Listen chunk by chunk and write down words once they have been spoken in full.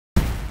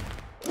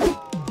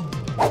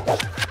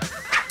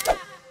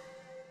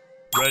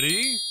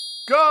Ready,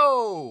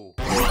 go!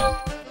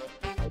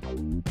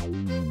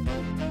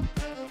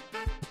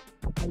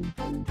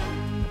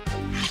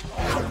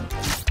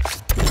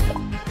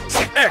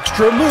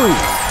 Extra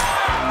move!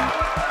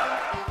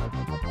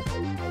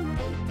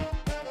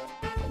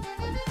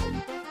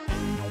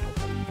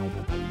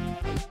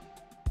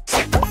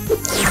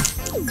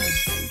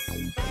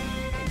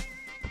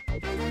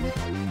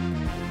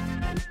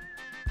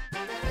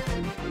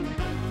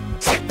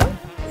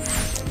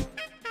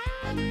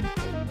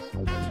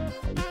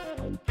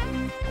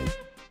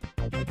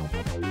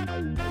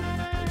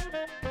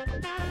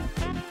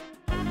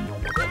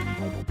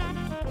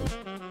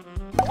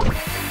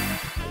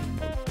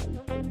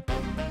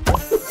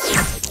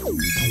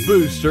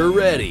 Booster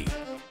ready.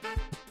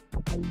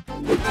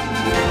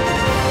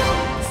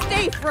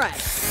 Stay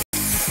fresh.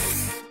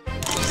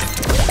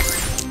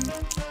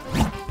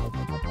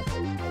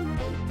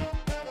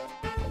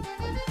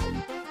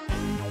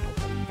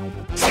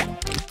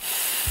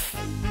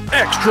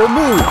 Extra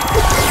move.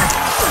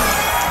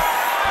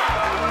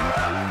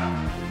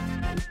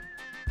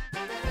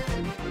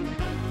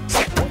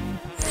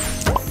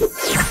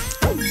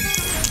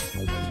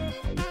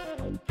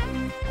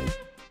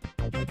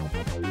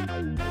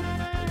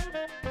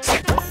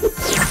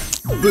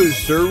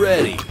 Booster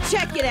ready.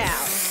 Check it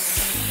out.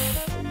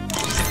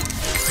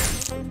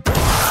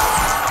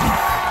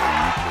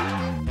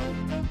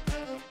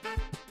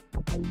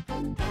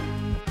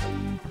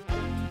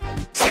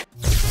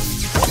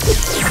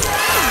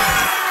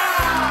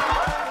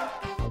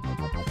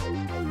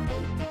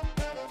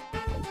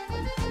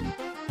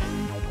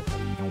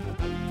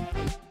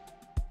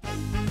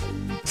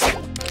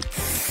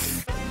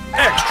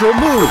 Extra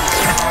move.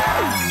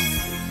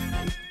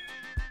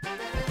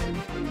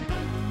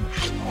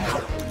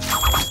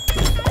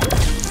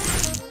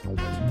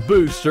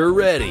 Booster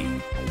ready.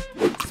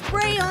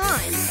 Spray on.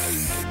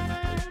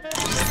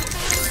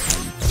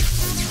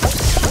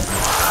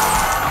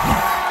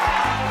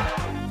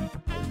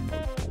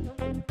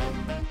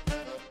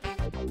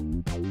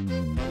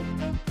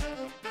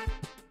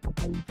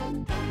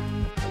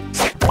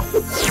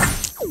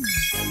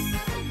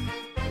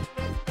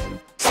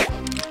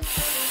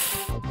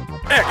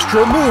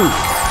 Extra move.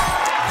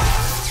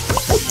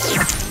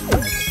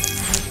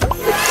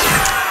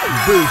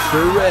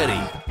 Booster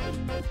ready.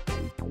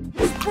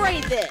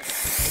 Spray this.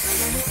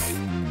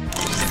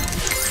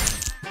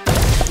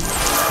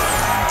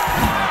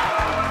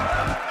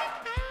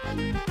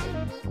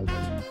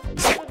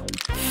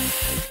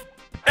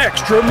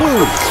 Extra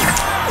move.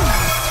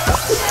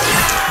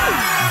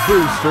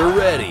 Booster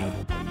ready.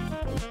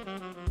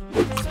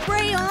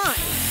 Spray on.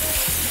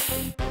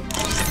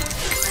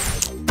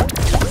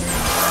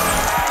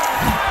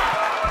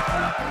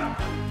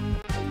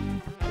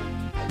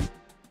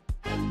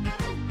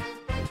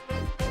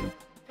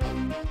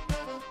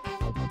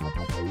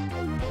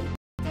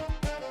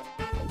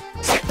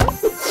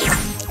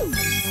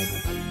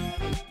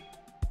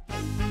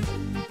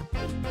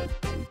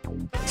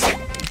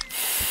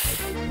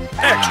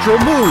 Extra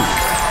move.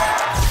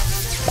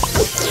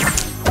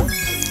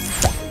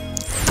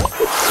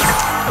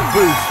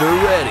 Booster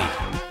ready.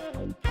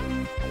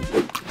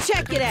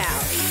 Check it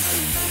out.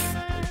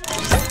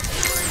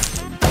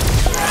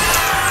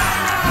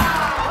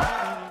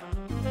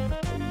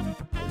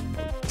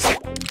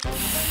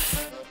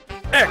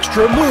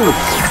 Extra move.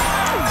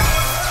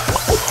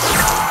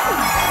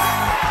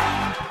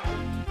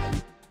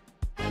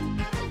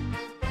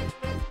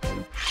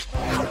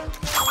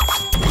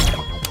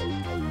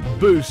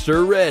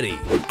 Booster ready.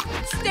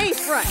 Stay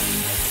fresh.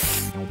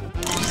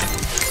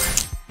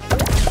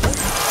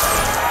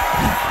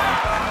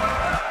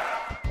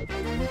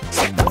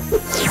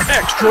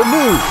 Extra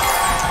move.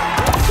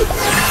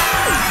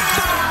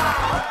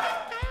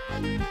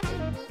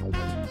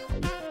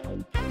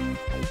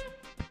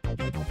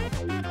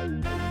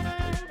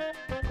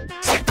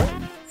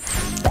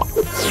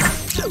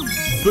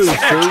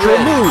 Booster extra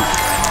ready. Move.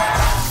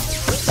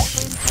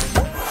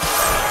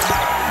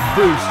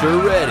 Booster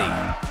ready.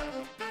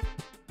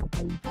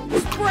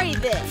 Spray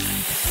this.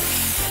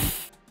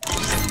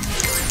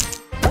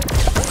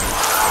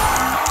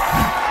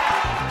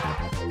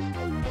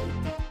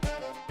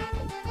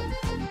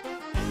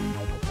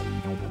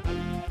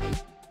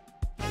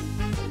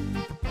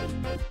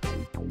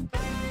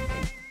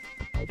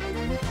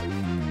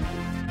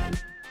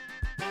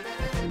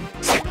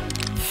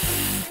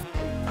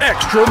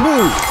 Extra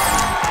move.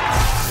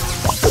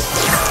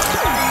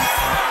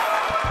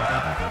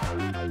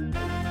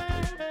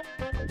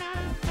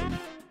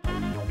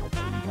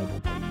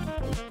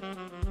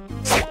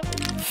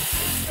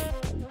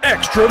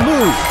 Extra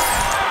move.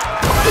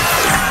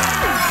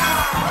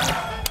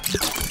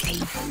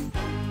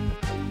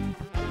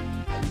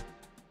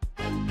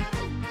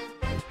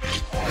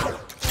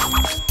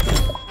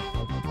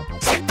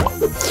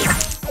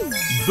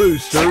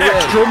 Booster ready.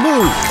 Extra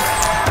move.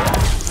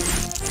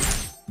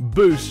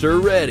 Booster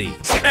ready.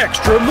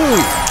 Extra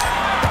move.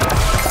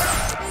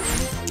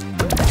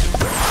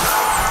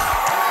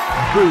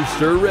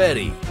 Booster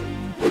ready.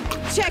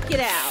 Check it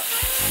out.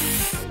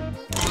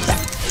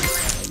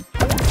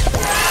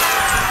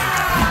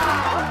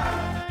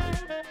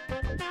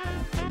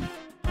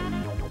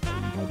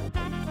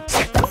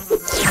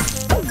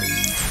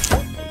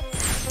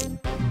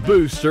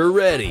 Booster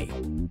ready.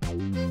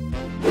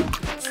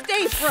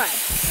 Stay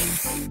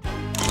fresh.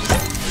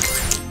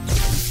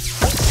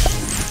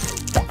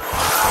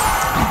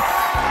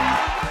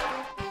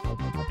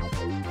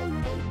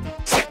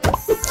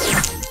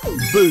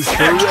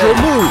 Booster extra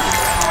ready. Move.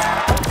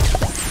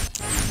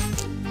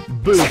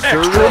 Booster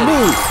extra ready.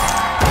 Move.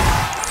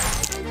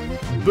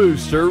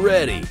 Booster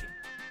ready.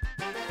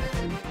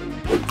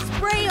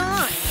 Spray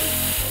on.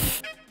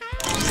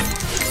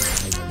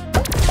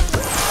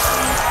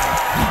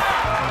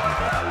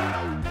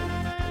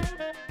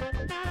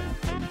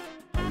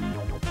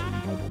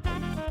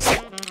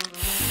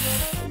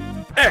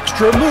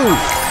 Extra move.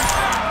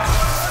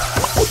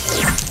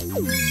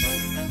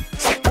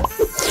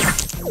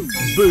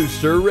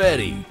 Booster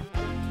ready.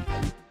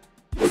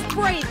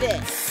 Spray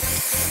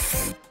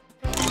this.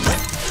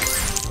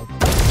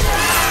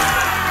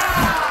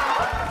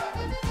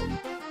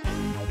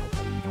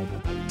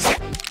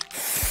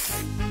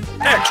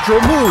 Extra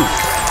move.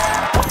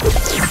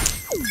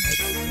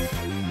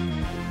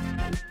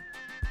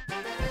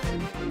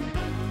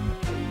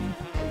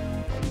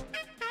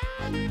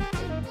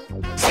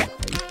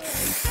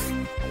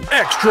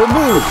 Extra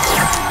move.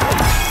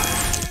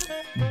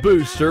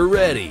 Booster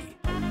ready.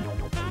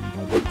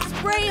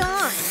 Spray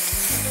on.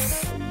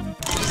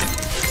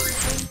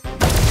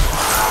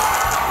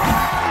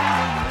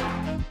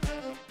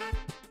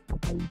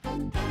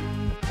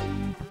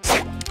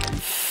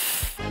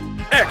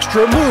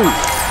 Extra move.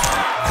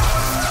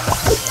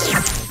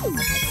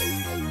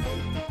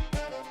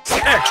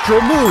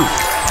 Extra move.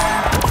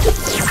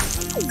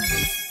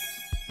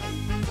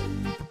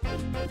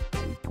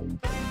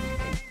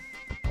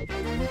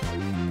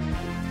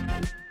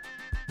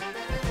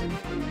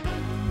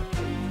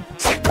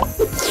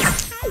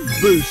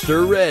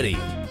 Booster ready.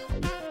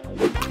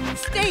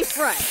 Stay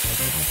fresh.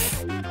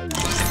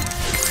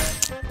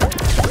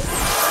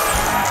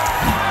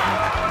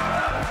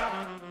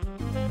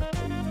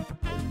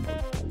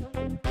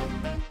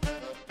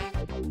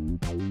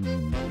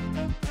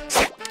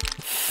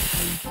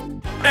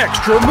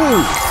 Extra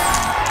move.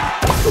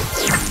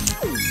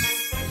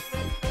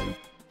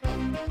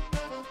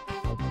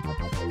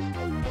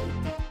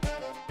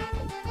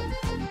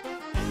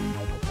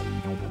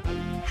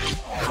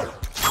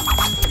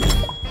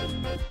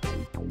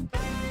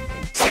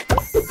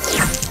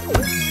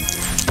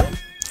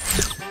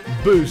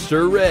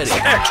 Booster ready.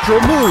 Extra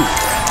move.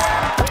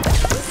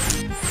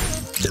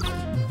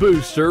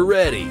 Booster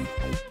ready.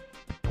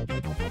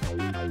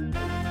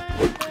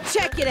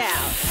 Check it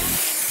out.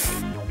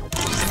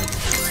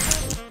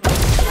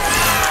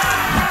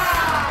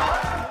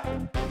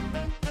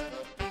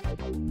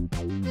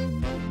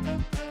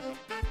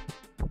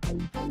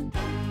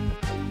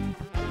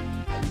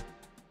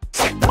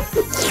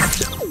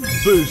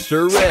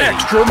 Booster ready.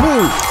 Extra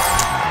move.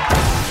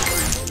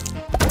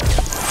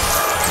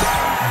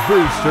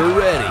 Booster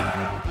ready.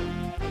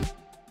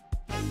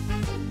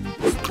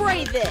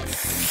 Spray this.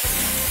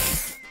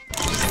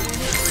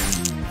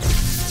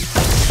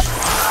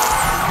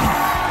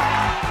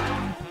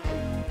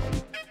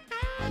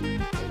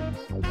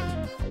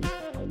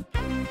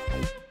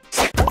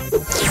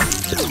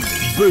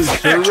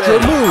 Booster extra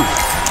ready. Move.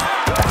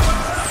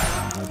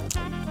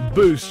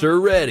 Booster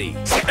ready.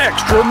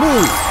 Extra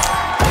move.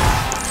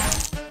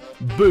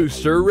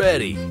 Booster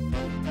ready.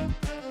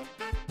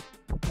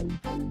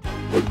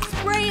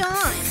 Spray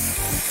on.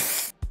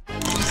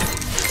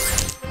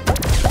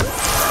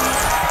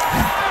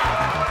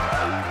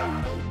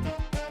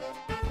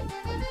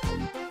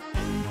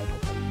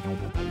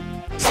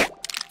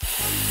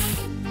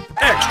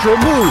 Extra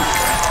move.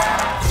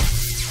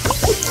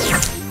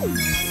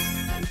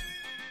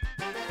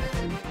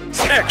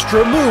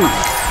 Extra move.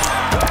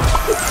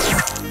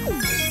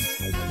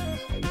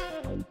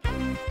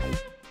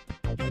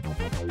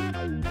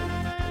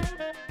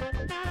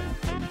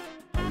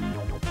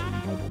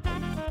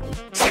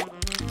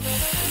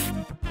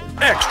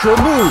 Extra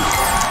move.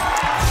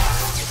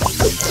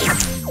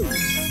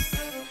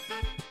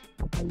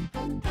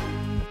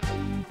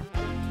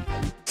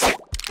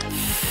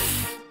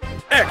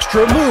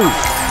 Extra move.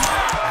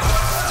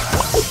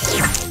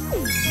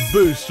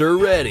 Booster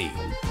ready.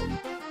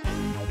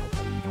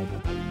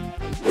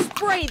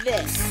 Spray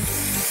this.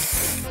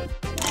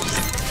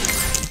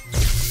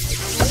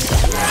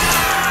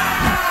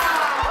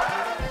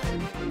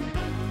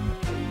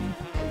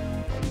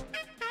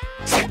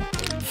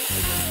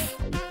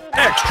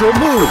 Extra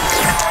move.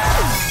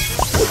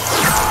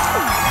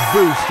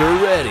 Booster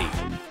ready.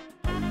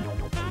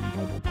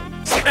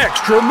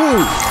 Extra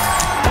move.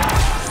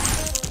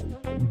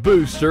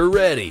 Booster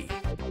ready.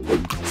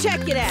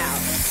 Check it out.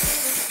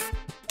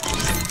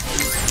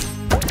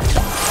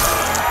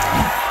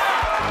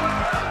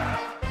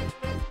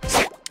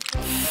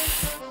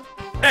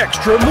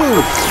 Extra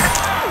move.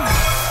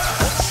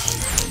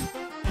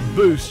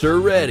 Booster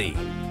ready.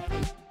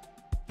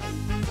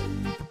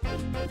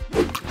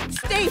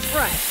 Stay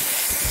fresh.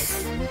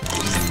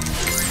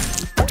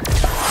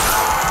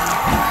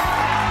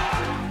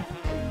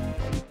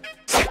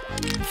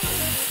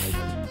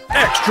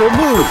 Extra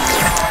move.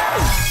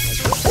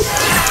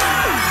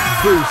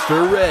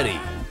 Booster ready.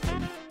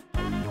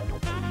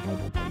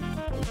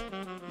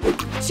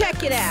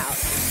 Check it out.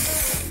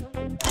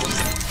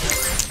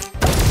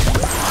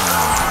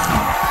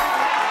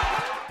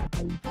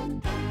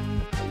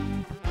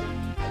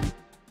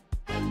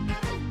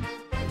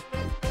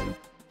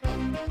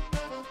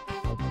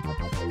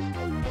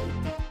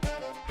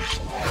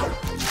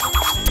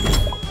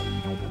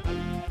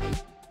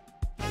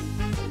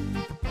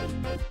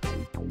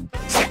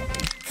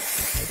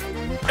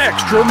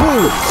 Extra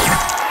move.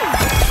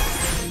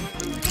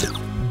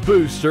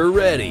 Booster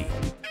ready.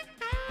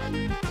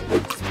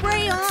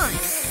 Spray on.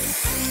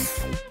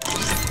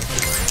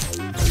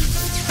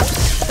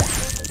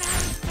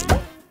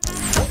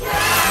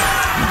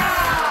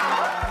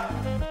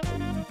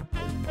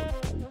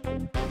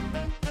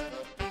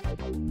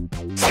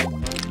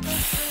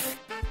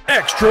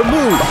 Extra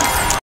move.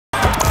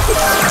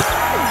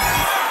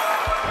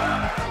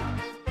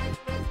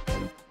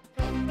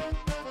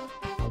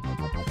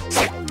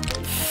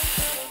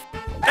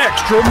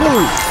 Extra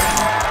move.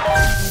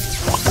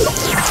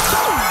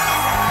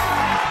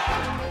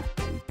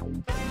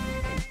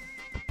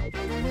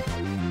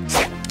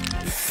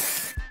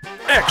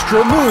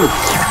 Extra move.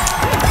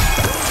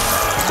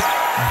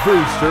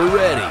 Booster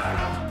ready.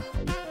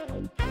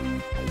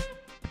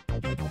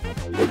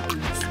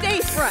 Stay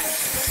fresh.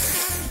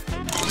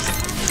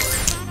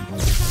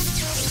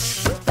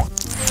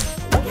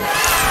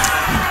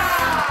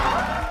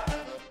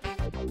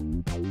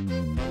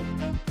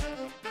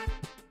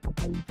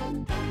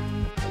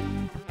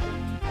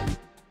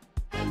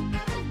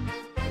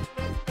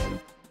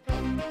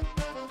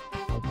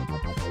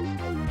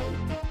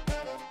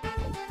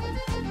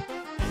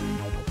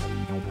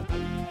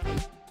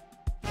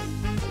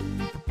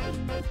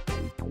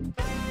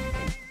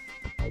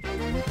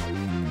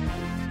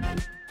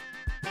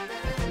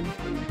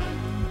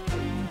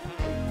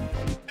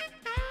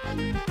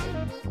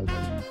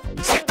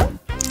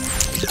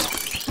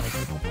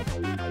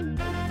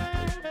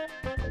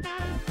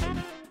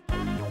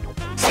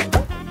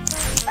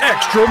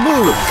 Extra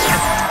move.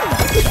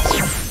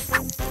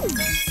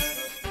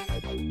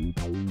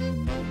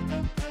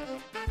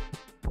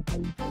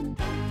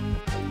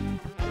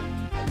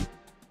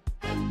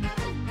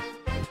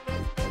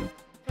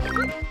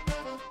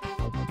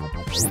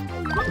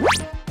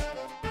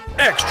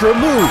 Extra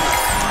move.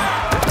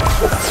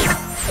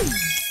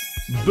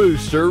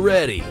 Booster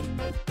ready.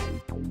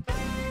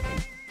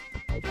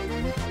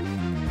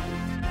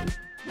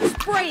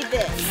 Spray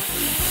this.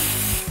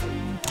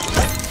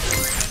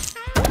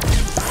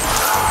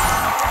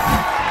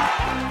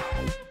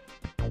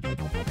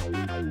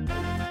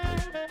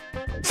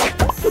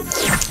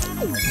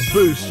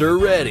 Booster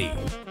ready.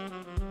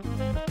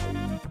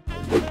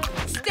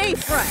 Stay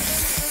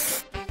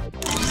fresh.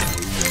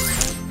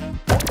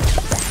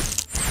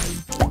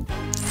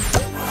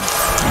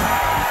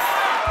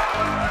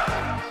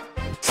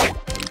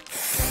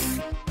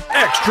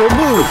 Extra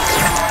move.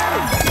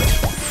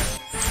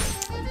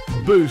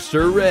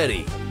 Booster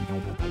ready.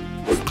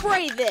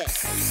 Spray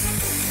this.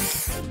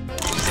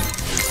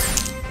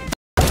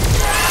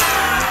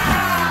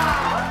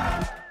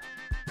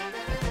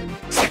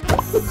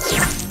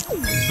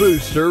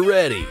 Booster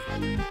ready.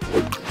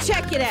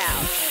 Check it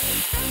out.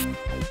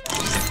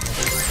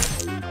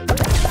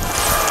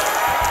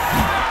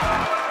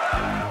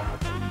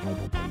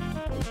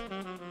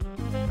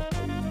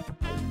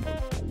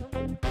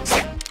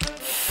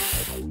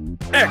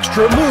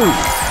 Extra move.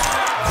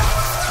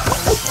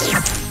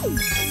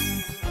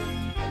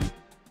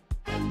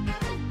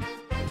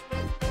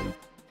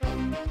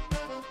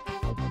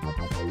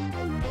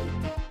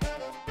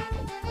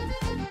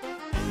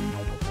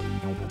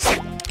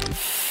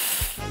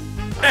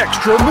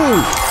 Extra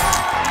move.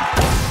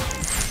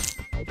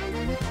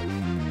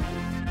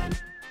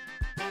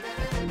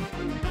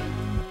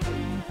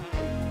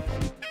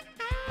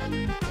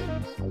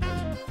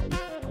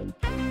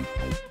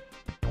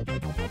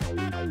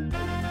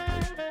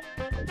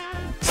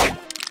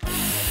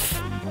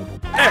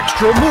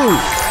 Extra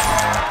move.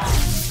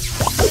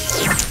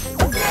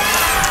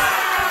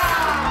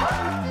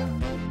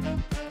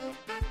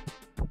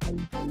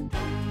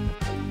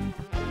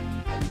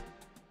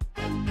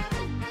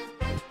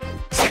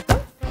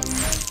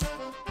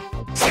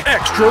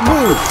 Extra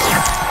move.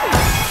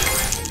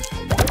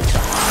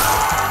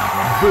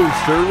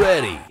 Booster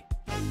ready.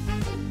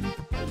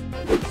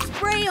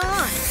 Spray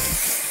on.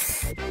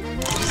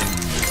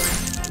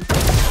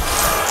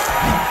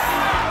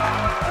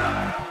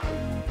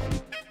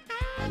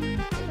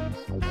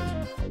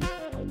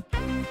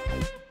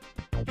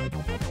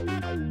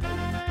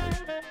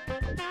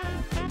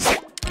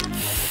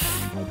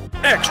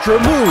 Extra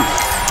move.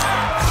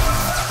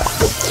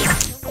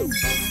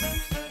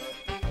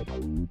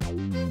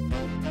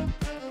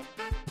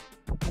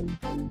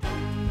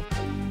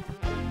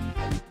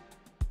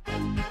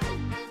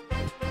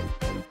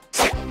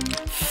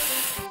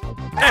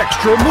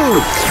 Extra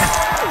move.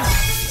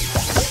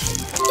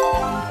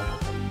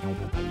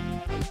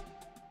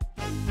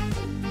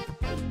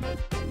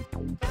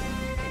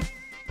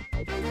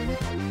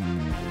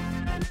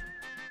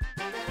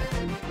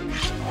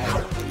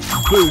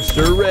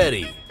 Booster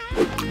ready.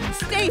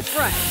 Stay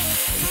fresh.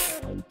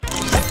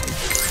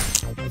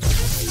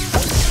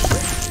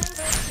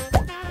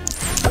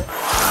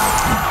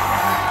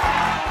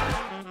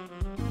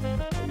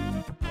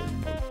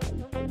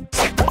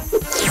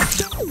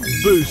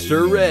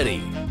 Booster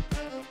ready.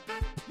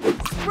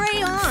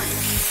 Spray on.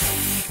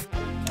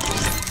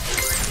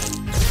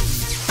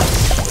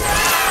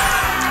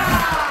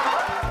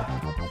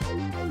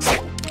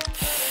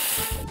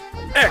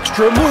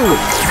 Extra move.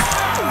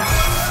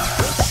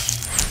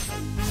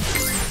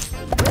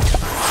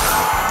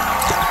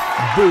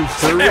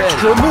 Booster ready.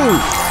 Extra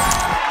move.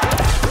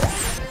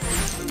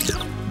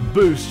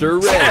 Booster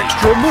ready.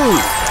 Extra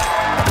move.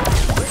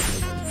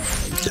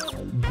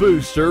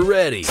 Booster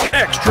ready.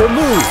 Extra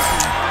move.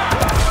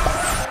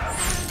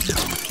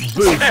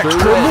 Booster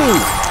extra ready.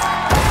 Move.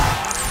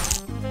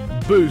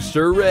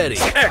 Booster ready.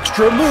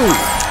 Extra move.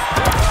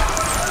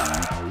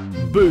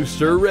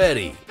 Booster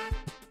ready.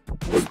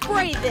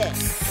 Spray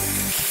this.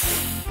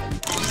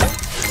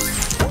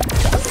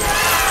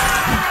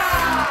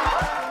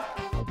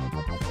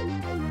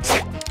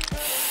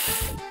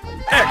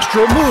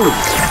 Extra move.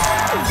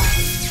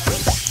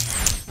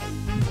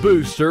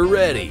 Booster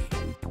ready.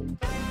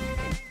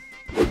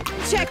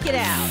 Check it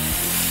out.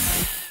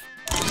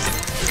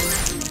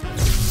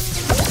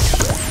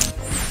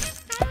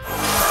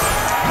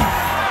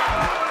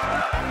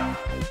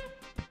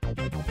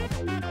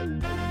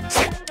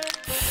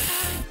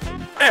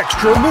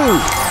 Extra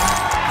move.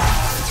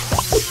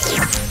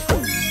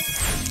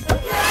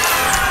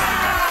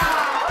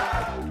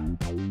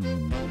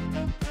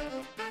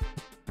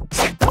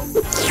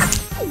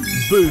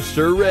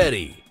 Booster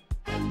ready.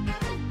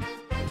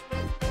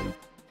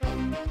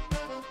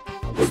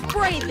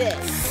 Spray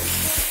this.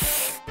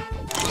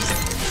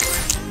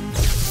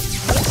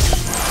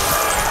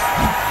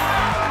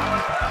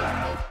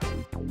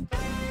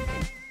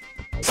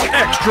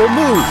 Extra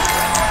move.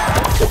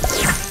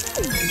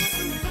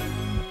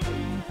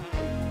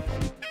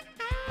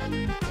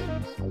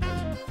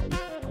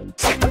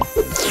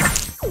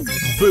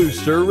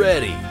 Booster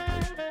ready.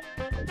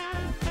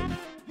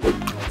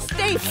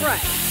 Stay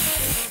fresh.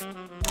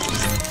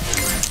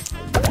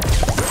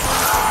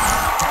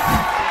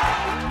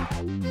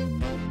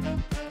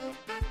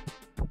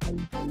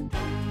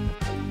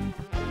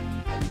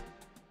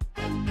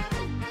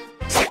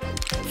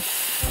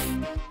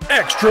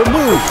 Extra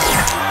move.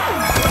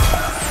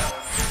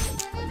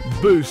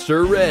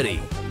 Booster ready.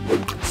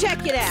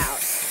 Check it out.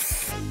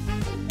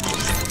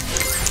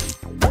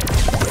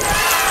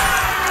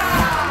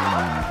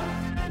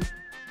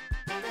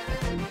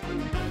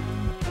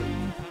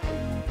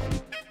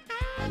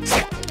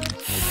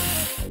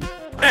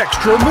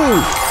 Extra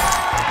move.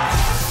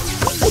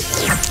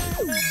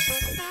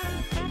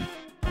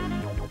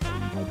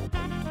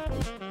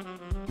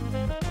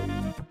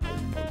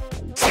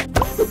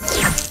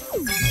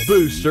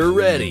 Booster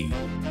ready.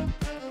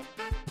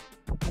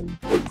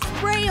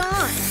 Spray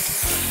on.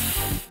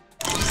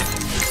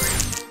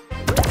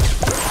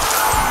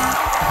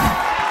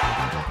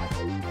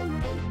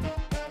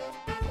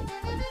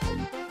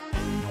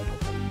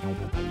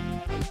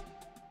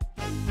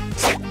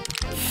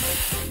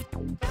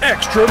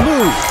 Extra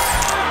move.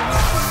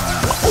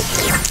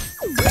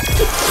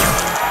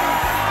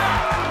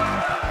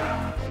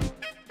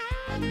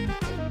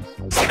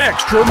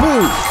 Extra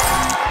move.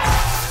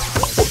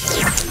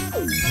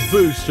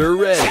 Booster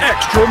ready.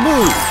 Extra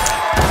move.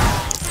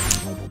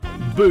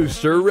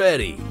 Booster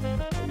ready.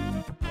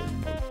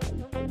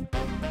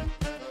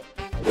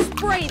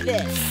 Spray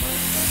this.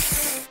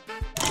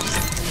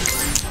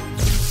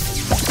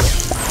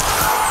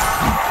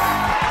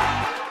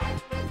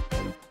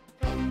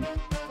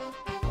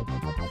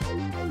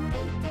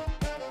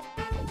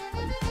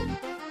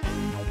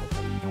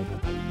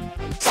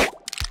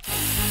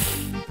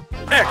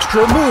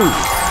 Extra move.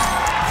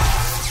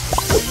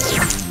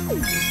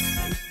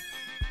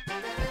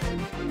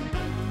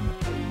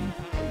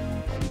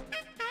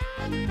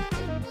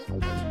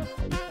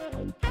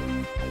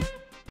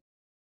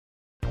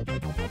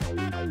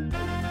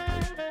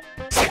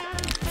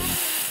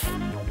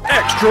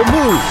 Extra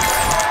move.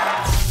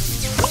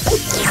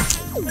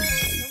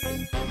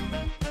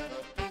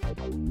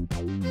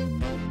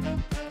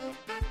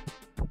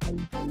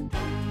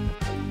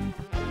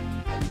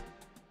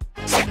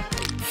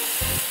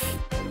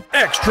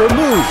 Extra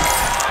move.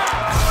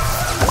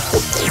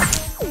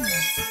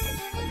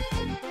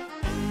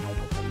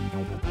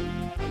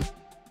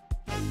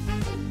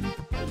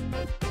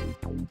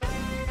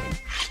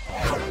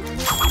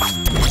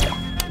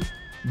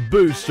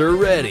 Booster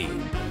ready.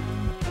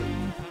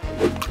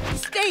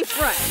 Stay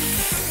fresh.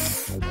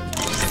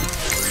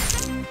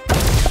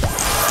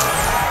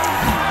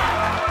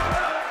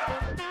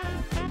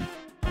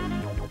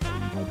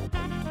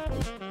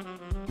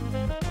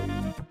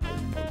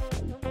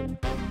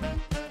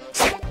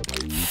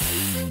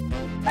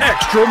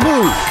 Extra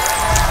move.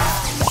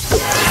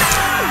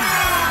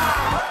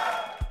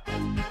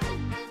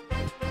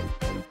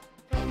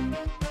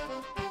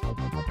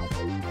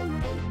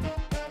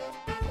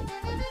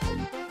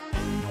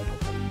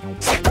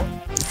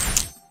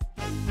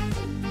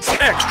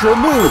 Extra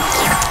move.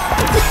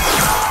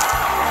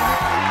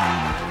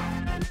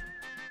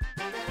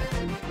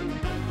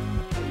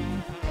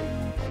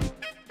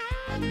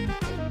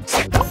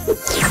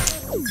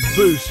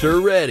 Booster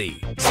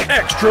ready.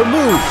 Extra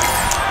move.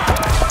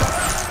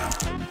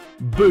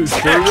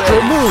 Booster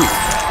extra move.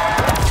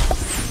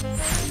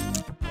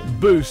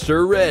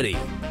 Booster ready.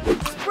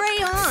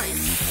 Spray on.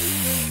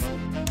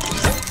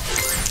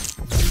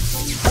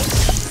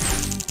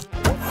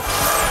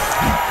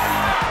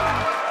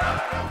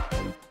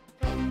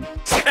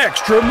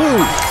 Extra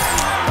move.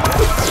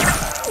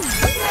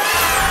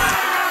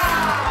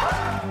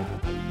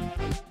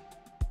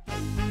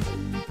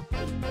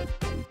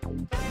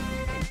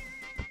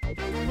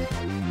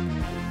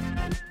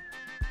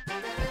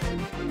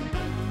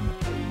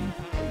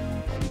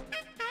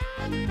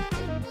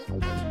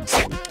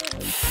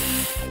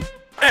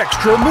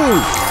 Extra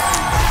move.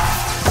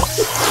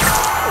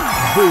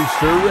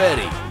 Booster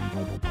ready.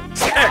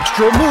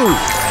 Extra move.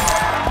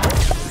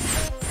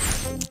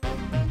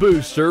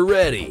 Booster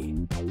ready.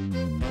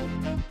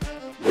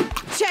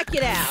 Check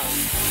it out.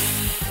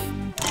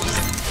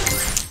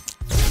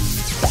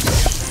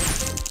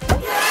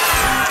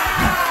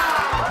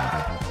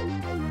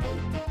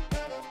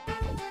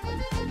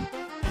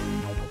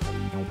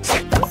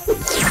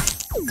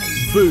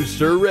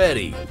 Booster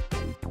ready.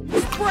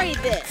 Spray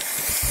this.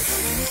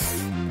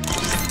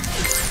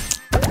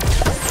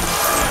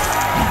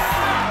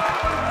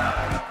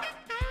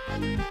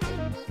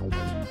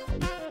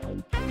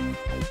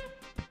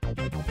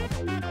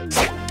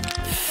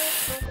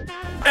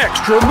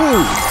 Extra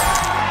move.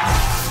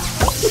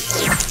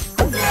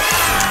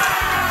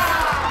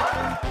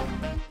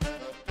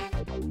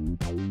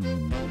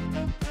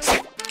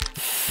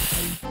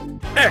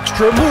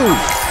 Extra move.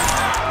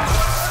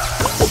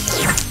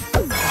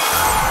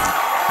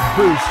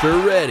 Booster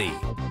ready.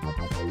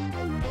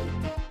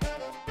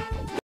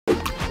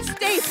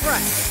 Stay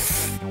fresh.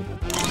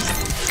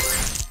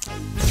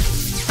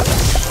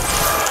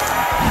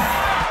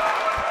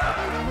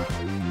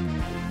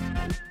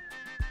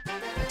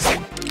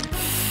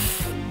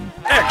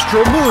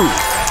 Extra move.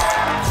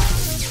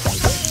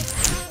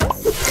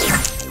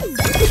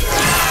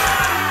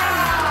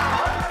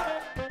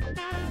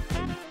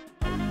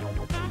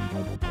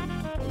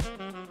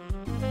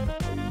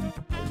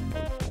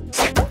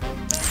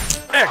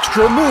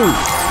 Extra move.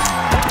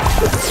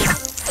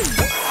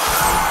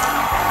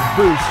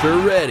 Booster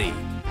ready.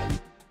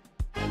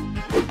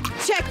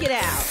 Check it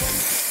out.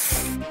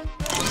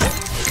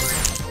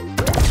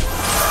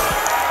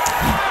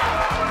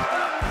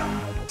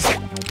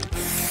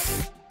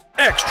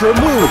 Extra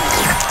move.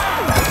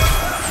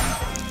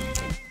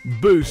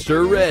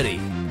 Booster ready.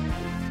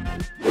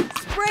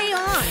 Spray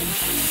on.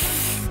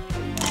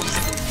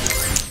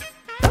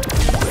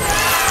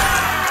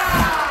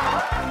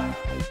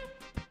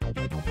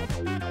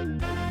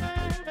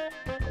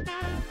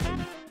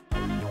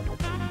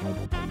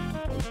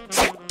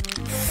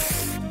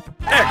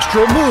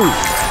 Extra move.